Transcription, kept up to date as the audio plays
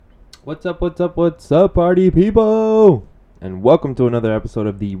What's up, party people? And welcome to another episode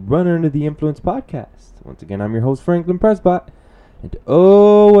of the Runner Under the Influence podcast. Once again, I'm your host, Franklin Prescott. And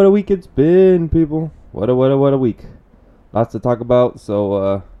oh, what a week it's been, people. What a week. Lots to talk about,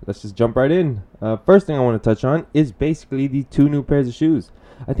 so let's just jump right in. First thing I want to touch on is basically the two new pairs of shoes.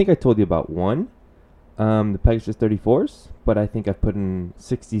 I think I told you about one, the Pegasus 34s, but I think I've put in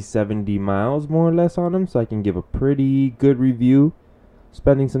 60, 70 miles more or less on them, so I can give a pretty good review,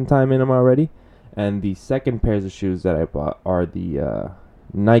 spending some time in them already. And the second pairs of shoes that I bought are the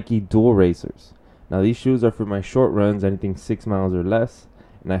Nike Dual Racers. Now these shoes are for my short runs, anything 6 miles or less,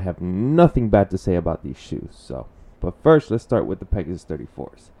 and I have nothing bad to say about these shoes. But first, let's start with the Pegasus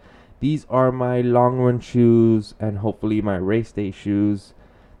 34s. These are my long run shoes and hopefully my race day shoes.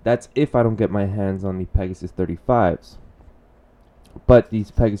 That's if I don't get my hands on the Pegasus 35s. But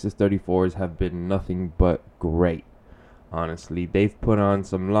these Pegasus 34s have been nothing but great. Honestly, they've put on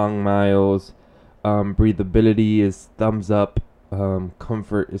some long miles. Breathability is thumbs up.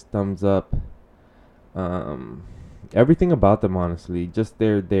 Comfort is thumbs up. Everything about them, honestly, just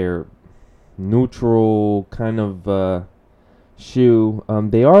their neutral kind of shoe.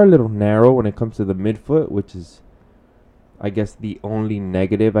 They are a little narrow when it comes to the midfoot, which is, I guess, the only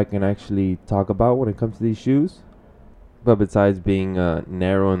negative I can actually talk about when it comes to these shoes. But besides being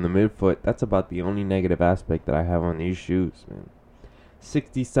narrow in the midfoot, that's about the only negative aspect that I have on these shoes, man.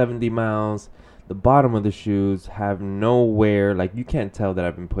 60, 70 miles. The bottom of the shoes have no wear. Like, you can't tell that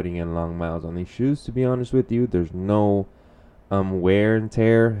I've been putting in long miles on these shoes, to be honest with you. There's no wear and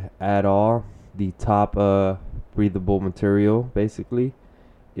tear at all. The top breathable material, basically,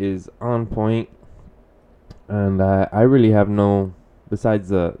 is on point. And I really have no,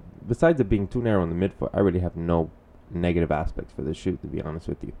 besides it being too narrow in the midfoot, I really have no negative aspects for this shoe, to be honest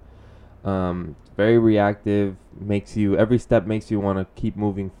with you. Very reactive, every step makes you want to keep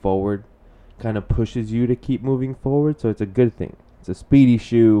moving forward, kind of pushes you to keep moving forward, so it's a good thing. It's a speedy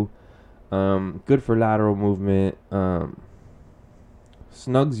shoe, good for lateral movement,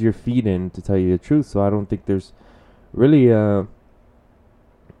 snugs your feet in, to tell you the truth, so I don't think there's really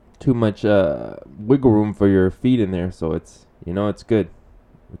too much wiggle room for your feet in there, so it's good.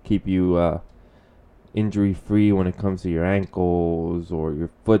 It'll keep you injury free when it comes to your ankles or your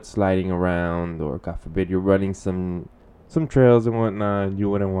foot sliding around, or God forbid you're running some trails and whatnot. You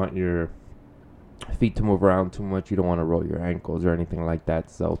wouldn't want your feet to move around too much. You don't want to roll your ankles or anything like that.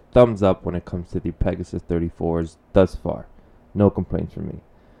 So thumbs up when it comes to the Pegasus 34s thus far. No complaints from me.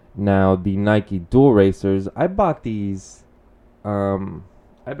 Now the Nike Dual Racers, I bought these.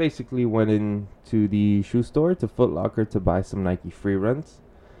 I basically went into the shoe store, to Foot Locker, to buy some Nike free runs.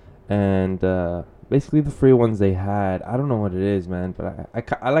 And basically the free ones they had, I don't know what it is, man, but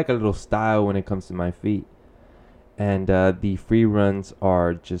I like a little style when it comes to my feet. And the free runs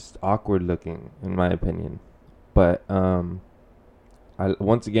are just awkward looking, in my opinion. But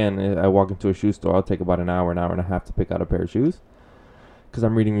once again, I walk into a shoe store, I'll take about an hour and a half to pick out a pair of shoes, because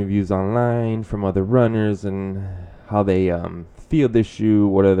I'm reading reviews online from other runners and how they feel this shoe,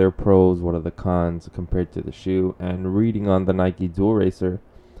 what are their pros, what are the cons compared to the shoe. And reading on the Nike Dual Racer,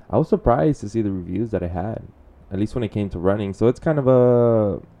 I was surprised to see the reviews that I had, at least when it came to running. So it's kind of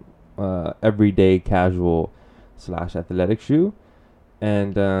a everyday casual / athletic shoe.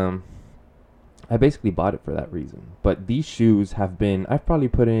 And I basically bought it for that reason. But these shoes I've probably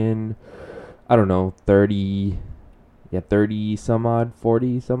put in, I don't know, 30 some odd,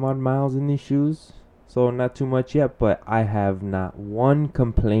 40 some odd miles in these shoes. So not too much yet, but I have not one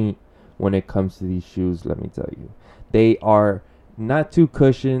complaint when it comes to these shoes, let me tell you. They are not too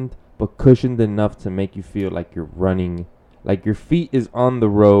cushioned, but cushioned enough to make you feel like you're running, like your feet is on the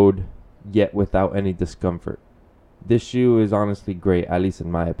road, yet without any discomfort. This shoe is honestly great, at least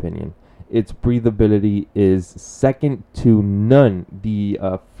in my opinion. Its breathability is second to none. The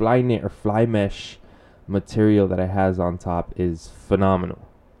Flyknit or Flymesh material that it has on top is phenomenal.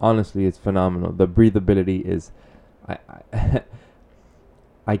 Honestly, it's phenomenal. The breathability is,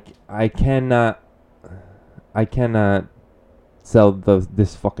 I cannot sell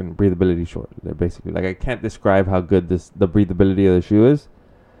this fucking breathability short. They're basically, like, I can't describe how good the breathability of the shoe is.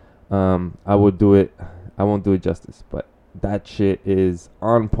 I won't do it justice, but that shit is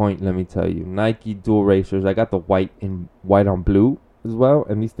on point, let me tell you. Nike Dual Racers, I got the white on blue as well,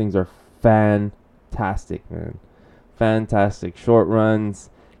 and these things are fantastic, man. Fantastic. Short runs,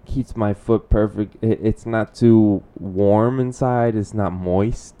 keeps my foot perfect. It's not too warm inside, it's not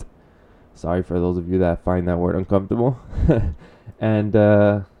moist. Sorry for those of you that find that word uncomfortable. And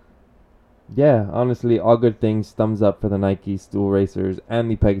yeah, honestly, all good things. Thumbs up for the Nike Dual Racers and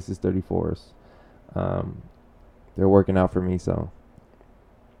the Pegasus 34s. They're working out for me, so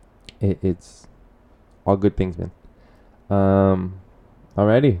It's all good things, man.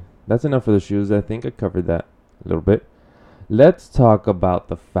 Alrighty, that's enough for the shoes. I think I covered that a little bit. Let's talk about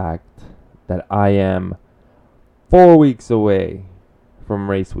the fact that I am 4 weeks away from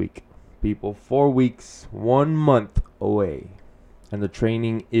race week. People, 4 weeks, 1 month away. And the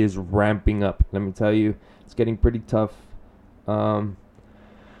training is ramping up. Let me tell you, it's getting pretty tough. But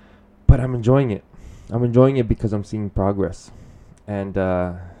I'm enjoying it. I'm enjoying it because I'm seeing progress. And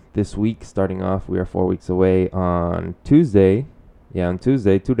this week, starting off, we are 4 weeks away. On Tuesday,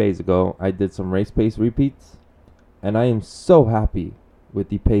 2 days ago, I did some race pace repeats. And I am so happy with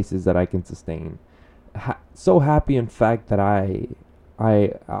the paces that I can sustain. So happy, in fact, that I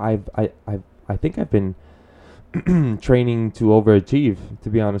think I've been training to overachieve, to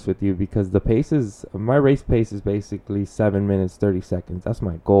be honest with you, because my race pace is basically 7 minutes 30 seconds. That's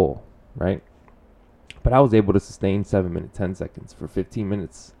my goal, right? But I was able to sustain 7 minutes 10 seconds for 15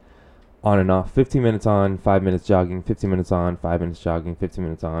 minutes on and off. 15 minutes on, 5 minutes jogging, 15 minutes on, 5 minutes jogging, 15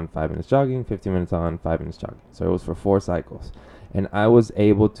 minutes on, 5 minutes jogging, 15 minutes on, 5 minutes jogging. So it was for 4 cycles. And I was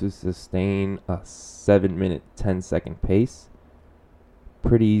able to sustain a 7 minute 10 second pace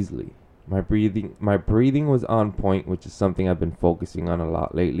pretty easily. My breathing was on point, which is something I've been focusing on a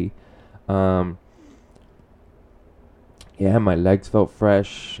lot lately. My legs felt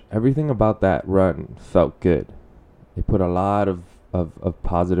fresh. Everything about that run felt good. They put a lot of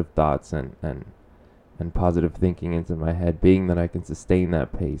positive thoughts and positive thinking into my head, being that I can sustain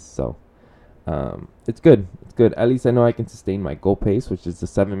that pace. So it's good. It's good. At least I know I can sustain my goal pace, which is the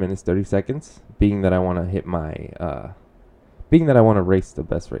 7 minutes 30 seconds. Being that I want to hit being that I want to race the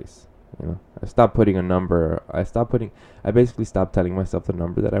best race. I stopped putting a number. I basically stopped telling myself the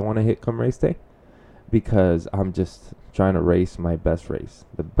number that I want to hit come race day, because I'm just trying to race my best race,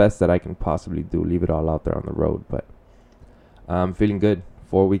 the best that I can possibly do. Leave it all out there on the road. But I'm feeling good.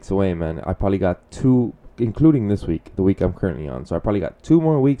 4 weeks away, man. I probably got 2, including this week, the week I'm currently on. So I probably got 2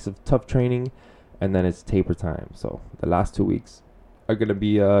 more weeks of tough training, and then it's taper time. So the last 2 weeks are gonna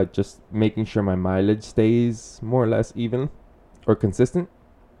be just making sure my mileage stays more or less even or consistent.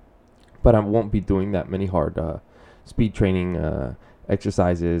 But I won't be doing that many hard speed training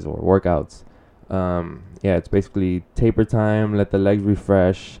exercises or workouts. It's basically taper time, let the legs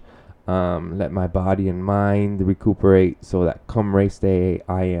refresh, let my body and mind recuperate, so that come race day,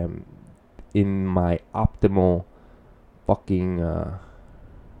 I am in my optimal fucking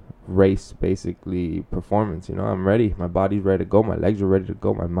race, basically, performance. I'm ready. My body's ready to go. My legs are ready to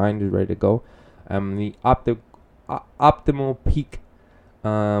go. My mind is ready to go. I'm the optimal peak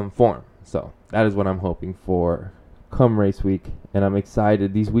form. So that is what I'm hoping for come race week, and I'm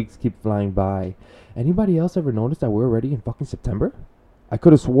excited. These weeks keep flying by. Anybody else ever noticed that we're already in fucking September? I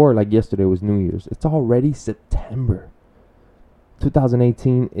could have swore like yesterday was New Year's. It's already September.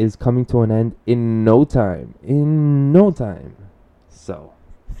 2018 is coming to an end in no time. So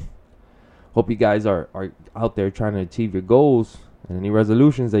hope you guys are out there trying to achieve your goals and any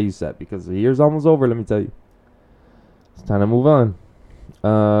resolutions that you set, because the year's almost over. Let me tell you, it's time to move on.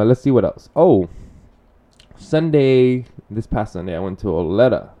 Let's see what else. This past Sunday, I went to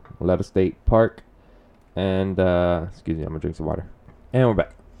Oleta State Park, and excuse me, I'm gonna drink some water. And we're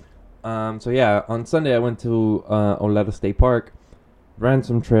back. On Sunday I went to Oleta State Park, ran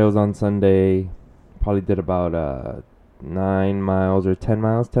some trails on Sunday. Probably did about 9 miles or 10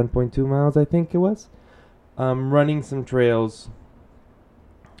 miles, 10.2 miles, I think it was. Running some trails,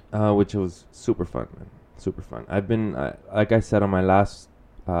 which was super fun, man. Super fun. I've been, like I said on the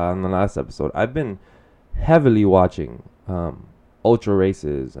last episode, I've been heavily watching ultra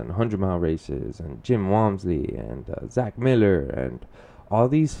races and 100-mile races and Jim Walmsley and Zach Miller and all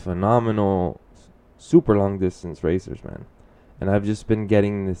these phenomenal super long distance racers, man. And I've just been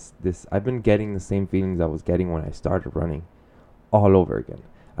getting I've been getting the same feelings I was getting when I started running all over again.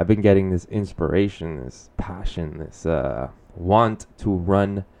 I've been getting this inspiration, this passion, this want to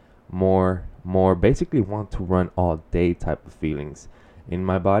run more, basically want to run all day type of feelings in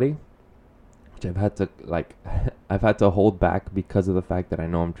my body, which I've had to hold back because of the fact that I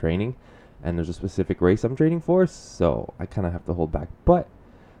know I'm training and there's a specific race I'm training for, so I kind of have to hold back. But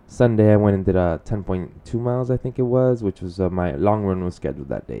Sunday I went and did 10.2 miles, I think it was, which was my long run was scheduled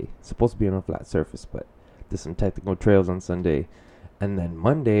that day. It's supposed to be on a flat surface, but did some technical trails on Sunday. And then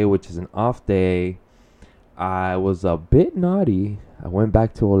Monday, which is an off day, I was a bit naughty. I went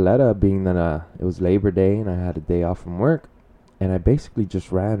back to Oleta, being that it was Labor Day and I had a day off from work. And I basically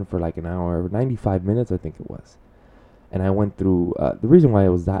just ran for like an hour, 95 minutes, I think it was. And I went through, the reason why it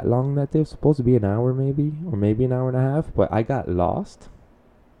was that long that day was supposed to be an hour maybe, or maybe an hour and a half. But I got lost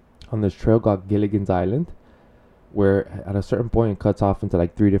on this trail called Gilligan's Island, where at a certain point it cuts off into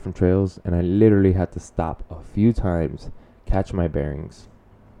like 3 different trails, and I literally had to stop a few times, catch my bearings,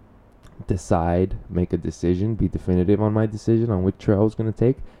 decide, make a decision, be definitive on my decision on which trail I was going to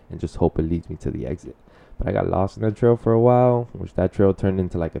take, and just hope it leads me to the exit. But I got lost in that trail for a while, which that trail turned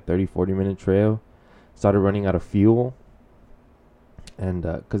into like a 30-40 minute trail. Started running out of fuel, and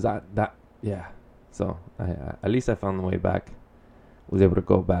yeah. So I at least I found the way back. Was able to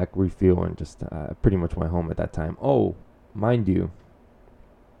go back, refuel, and just pretty much went home at that time. Oh, mind you,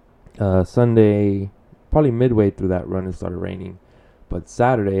 Sunday, probably midway through that run, it started raining. But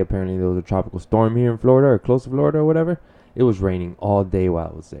Saturday, apparently there was a tropical storm here in Florida, or close to Florida, or whatever. It was raining all day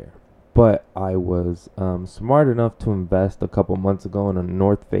while I was there. But I was smart enough to invest a couple months ago in a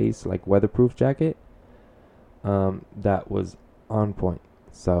North Face like weatherproof jacket. That was on point.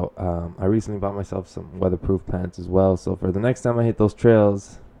 So I recently bought myself some weatherproof pants as well. So for the next time I hit those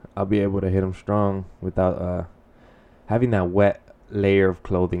trails, I'll be able to hit them strong without having that wet layer of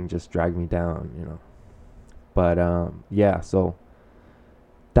clothing just drag me down, you know. But yeah, so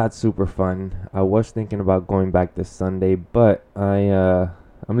that's super fun. I was thinking about going back this Sunday, but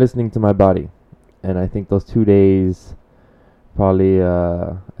I'm listening to my body, and I think those 2 days. Probably,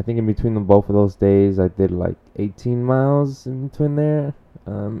 I think in between the both of those days, I did like 18 miles in between there,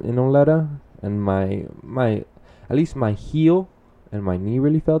 in Oleta, and at least my heel and my knee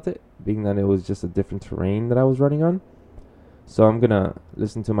really felt it, being that it was just a different terrain that I was running on. So I'm gonna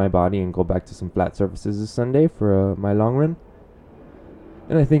listen to my body and go back to some flat surfaces this Sunday for my long run,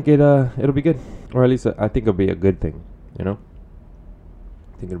 and I think it'll be good, or at least I think it'll be a good thing, you know.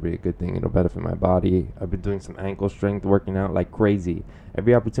 Think it'll be a good thing. It'll benefit my body. I've been doing some ankle strength, working out like crazy.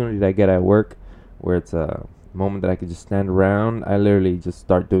 Every opportunity that I get at work where it's a moment that I could just stand around, I literally just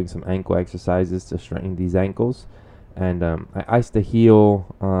start doing some ankle exercises to strengthen these ankles. And I iced the heel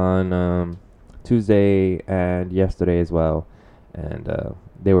on Tuesday and yesterday as well, and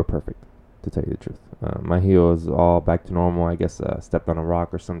they were perfect, to tell you the truth. My heel is all back to normal. I guess stepped on a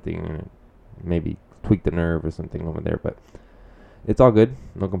rock or something, and maybe tweaked the nerve or something over there, but it's all good.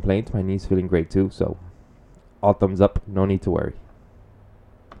 No complaints. My knee's feeling great too. So all thumbs up. No need to worry.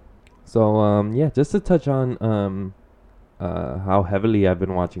 So yeah, just to touch on how heavily I've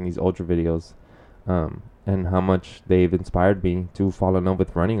been watching these ultra videos, and how much they've inspired me to fall in love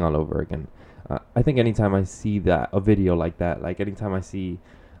with running all over again. I think anytime I see a video like that, like anytime I see,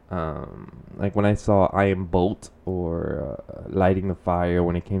 like when I saw I Am Bolt or Lighting the Fire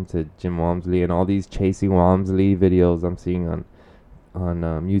when it came to Jim Walmsley, and all these Chasing Walmsley videos I'm seeing on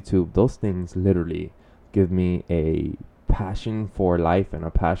YouTube, those things literally give me a passion for life and a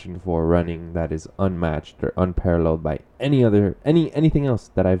passion for running that is unmatched or unparalleled by anything else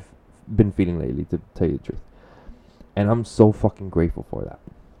that I've been feeling lately, to tell you the truth. And I'm so fucking grateful for that.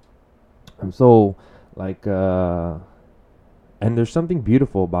 I'm so like and there's something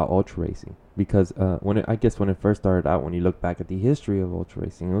beautiful about ultra racing, because when it first started out, when you look back at the history of ultra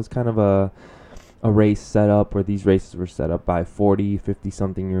racing, it was kind of a race set up, where these races were set up by 40, 50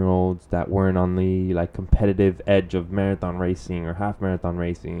 something year olds that weren't on the like competitive edge of marathon racing or half marathon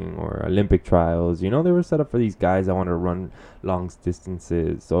racing or Olympic trials. You know, they were set up for these guys that wanted to run long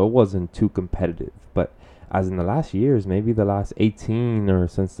distances, so it wasn't too competitive. But as in the last years, maybe the last 18 or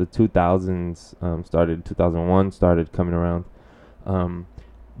since the 2000s started, 2001 started coming around,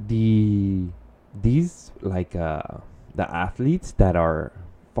 these like the athletes that are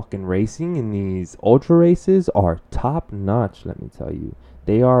fucking racing in these ultra races are top notch. Let me tell you,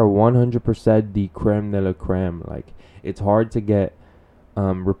 they are 100% the creme de la creme. Like, it's hard to get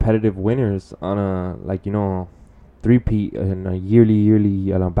repetitive winners on a, like, you know, three-peat in a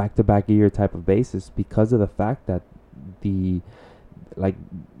yearly on a back-to-back year type of basis, because of the fact that the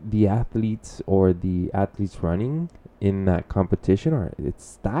athletes running in that competition it's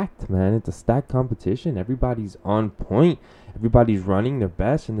stacked, man. It's a stacked competition. Everybody's on point. Everybody's running their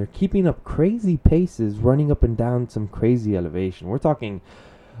best, and they're keeping up crazy paces, running up and down some crazy elevation. We're talking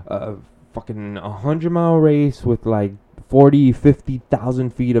fucking 100-mile race with like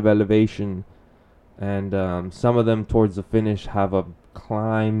 40,000-50,000 feet of elevation, and some of them towards the finish have a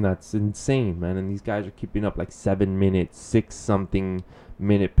climb that's insane, man. And these guys are keeping up like 7 minutes, 6 something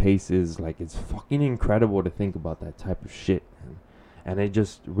minute paces. Like, it's fucking incredible to think about that type of shit, man. And it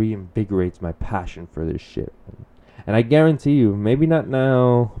just reinvigorates my passion for this shit, man. And I guarantee you, maybe not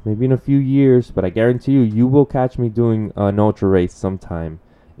now, maybe in a few years, but I guarantee you will catch me doing an ultra race sometime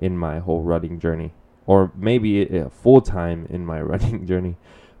in my whole running journey, or maybe full time in my running journey.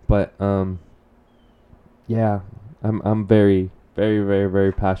 But yeah, I'm very, very, very,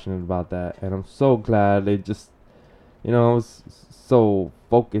 very passionate about that, and I'm so glad. It just, you know, I was so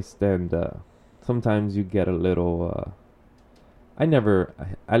focused and so sometimes you get a little.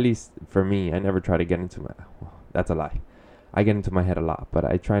 At least for me, I never try to get into my. Well, that's a lie. I get into my head a lot, but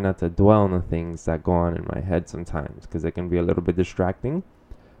I try not to dwell on the things that go on in my head sometimes because it can be a little bit distracting.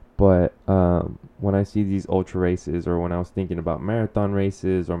 But when I see these ultra races, or when I was thinking about marathon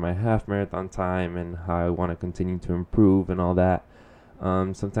races or my half marathon time and how I want to continue to improve and all that,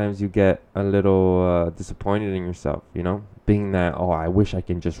 sometimes you get a little disappointed in yourself, being that, oh, I wish I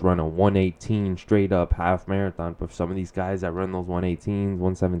can just run a 118 straight up half marathon. But some of these guys that run those 118s,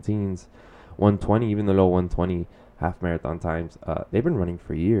 117s, 120, even the low 120 half marathon times, they've been running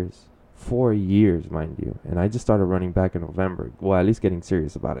for years. 4 years, mind you. And I just started running back in November. Well, at least getting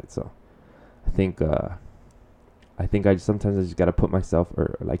serious about it. So I think sometimes I just got to put myself,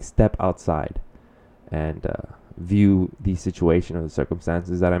 or like step outside and view the situation or the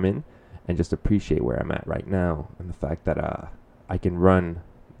circumstances that I'm in, and just appreciate where I'm at right now, and the fact that I can run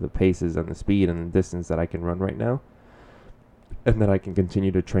the paces and the speed and the distance that I can run right now, and that I can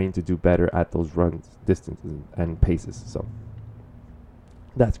continue to train to do better at those runs, distances, and paces. So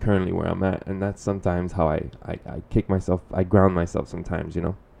that's currently where I'm at, and that's sometimes how I kick myself, I ground myself sometimes,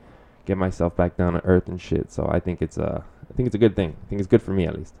 get myself back down to earth and shit. So I think it's a good thing. I think it's good for me,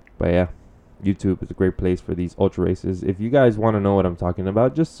 at least. But yeah, YouTube is a great place for these ultra races. If you guys want to know what I'm talking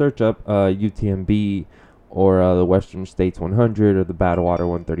about, just search up UTMB, or the Western States 100, or the Badwater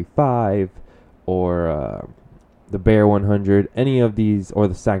 135, or the Bear 100, any of these, or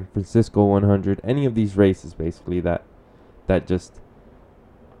the San Francisco 100, any of these races basically that just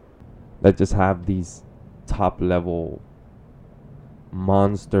have these top level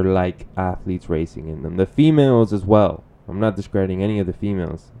monster like athletes racing in them. The females as well. I'm not discrediting any of the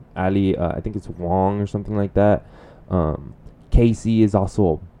females. Ali, I think it's Wong or something like that. Casey is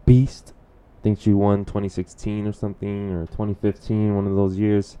also a beast. I think she won 2016 or something, or 2015, one of those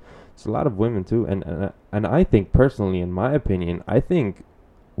years. It's a lot of women too, and I think personally, in my opinion, I think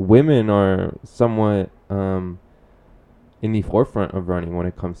women are somewhat in the forefront of running when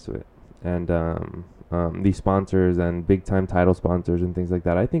it comes to it, and these sponsors and big time title sponsors and things like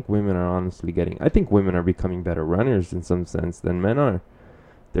that. I think women are becoming better runners in some sense than men are.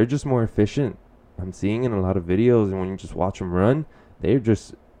 They're just more efficient. I'm seeing in a lot of videos, and when you just watch them run,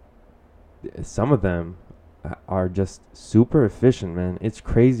 some of them are just super efficient, man. It's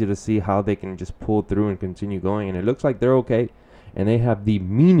crazy to see how they can just pull through and continue going, and it looks like they're okay. And they have the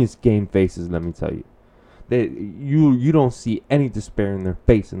meanest game faces, let me tell you. You don't see any despair in their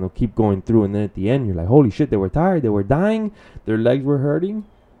face, and they'll keep going through, and then at the end you're like, holy shit, they were tired, they were dying, their legs were hurting.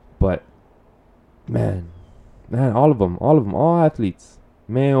 But man, all of them, all athletes,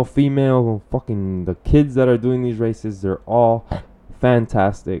 male, female, fucking the kids that are doing these races, they're all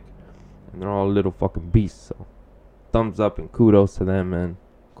fantastic, and they're all little fucking beasts. So thumbs up and kudos to them, man.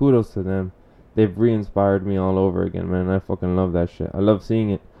 Kudos to them. They've re-inspired me all over again, man. I fucking love that shit. I love seeing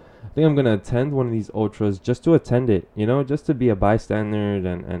it. I think I'm going to attend one of these ultras just to attend it, just to be a bystander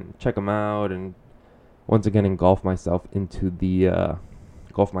and check them out, and once again engulf myself into the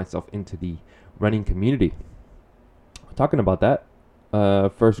running community. Talking about that,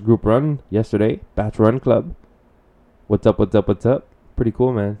 first group run yesterday, Batch Run Club. What's up? Pretty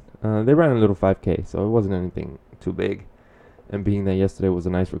cool, man. They ran a little 5K, so it wasn't anything too big. And being that yesterday was a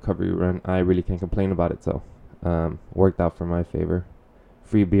nice recovery run, I really can't complain about it. So worked out for my favor.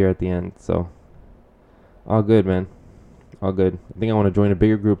 Free beer at the end, so all good, man. All good. I think I want to join a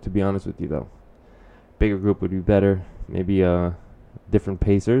bigger group, to be honest with you, though. Bigger group would be better. Maybe different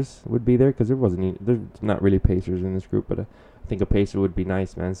pacers would be there, because there's not really pacers in this group, but I think a pacer would be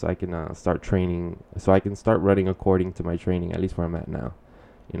nice, man, so I can start training, so I can start running according to my training, at least where I'm at now.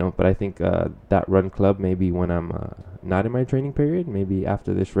 But I think that run club, maybe when I'm not in my training period, maybe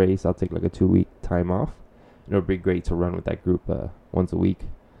after this race, I'll take like a 2-week time off. It'll be great to run with that group once a week.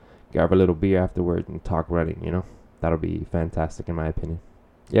 Grab a little beer afterwards and talk running, That'll be fantastic in my opinion.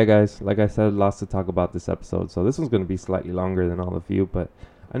 Yeah, guys, like I said, lots to talk about this episode. So this one's going to be slightly longer than all of you, but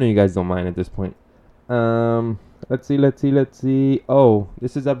I know you guys don't mind at this point. Let's see. Oh,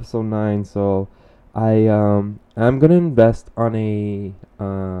 this is episode 9, so I'm going to invest on a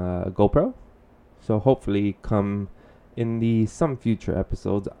GoPro. So hopefully come in some future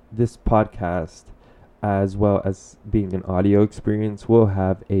episodes, this podcast, as well as being an audio experience, will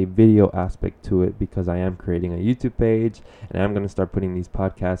have a video aspect to it, because I am creating a YouTube page, and I'm going to start putting these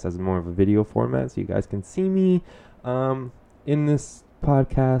podcasts as more of a video format, so you guys can see me in this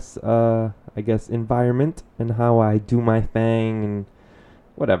podcast, I guess, environment, and how I do my thing, and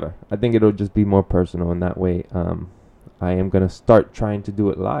whatever. I think it'll just be more personal in that way. I am going to start trying to do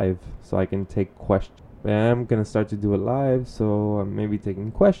it live, so I can take questions. But I'm gonna start to do it live, so I'm maybe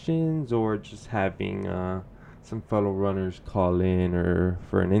taking questions or just having some fellow runners call in or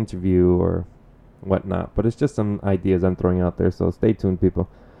for an interview or whatnot. But it's just some ideas I'm throwing out there, so stay tuned, people.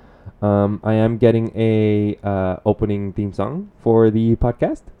 I am getting a opening theme song for the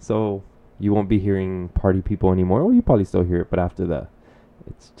podcast, so you won't be hearing party people anymore. Well, you probably still hear it, but after that,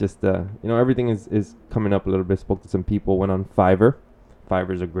 it's just everything is coming up a little bit. Spoke to some people, went on Fiverr.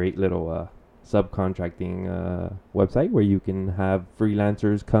 Fiverr's a great little subcontracting website where you can have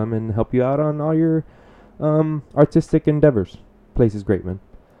freelancers come and help you out on all your artistic endeavors. Place is great, man.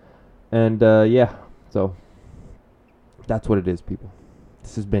 And yeah, so that's what it is, people.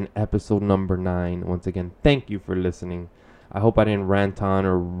 This has been episode number 9. Once again, thank you for listening. I hope I didn't rant on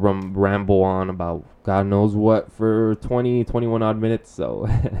or ramble on about God knows what for 20, 21 odd minutes. So,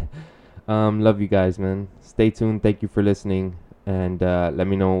 love you guys, man. Stay tuned. Thank you for listening. And let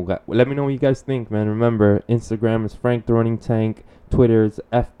me know what you guys think, man. Remember, Instagram is Frank the Running Tank. Twitter is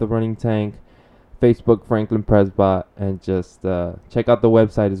F the Running Tank. Facebook, Franklin Presbot. And just check out the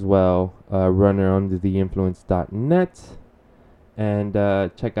website as well, runnerundertheinfluence.net. And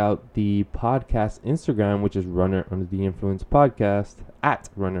check out the podcast Instagram, which is Runner Under the Influence Podcast, at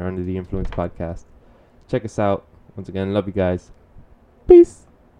Runner Under the Influence Podcast. Check us out. Once again, love you guys. Peace.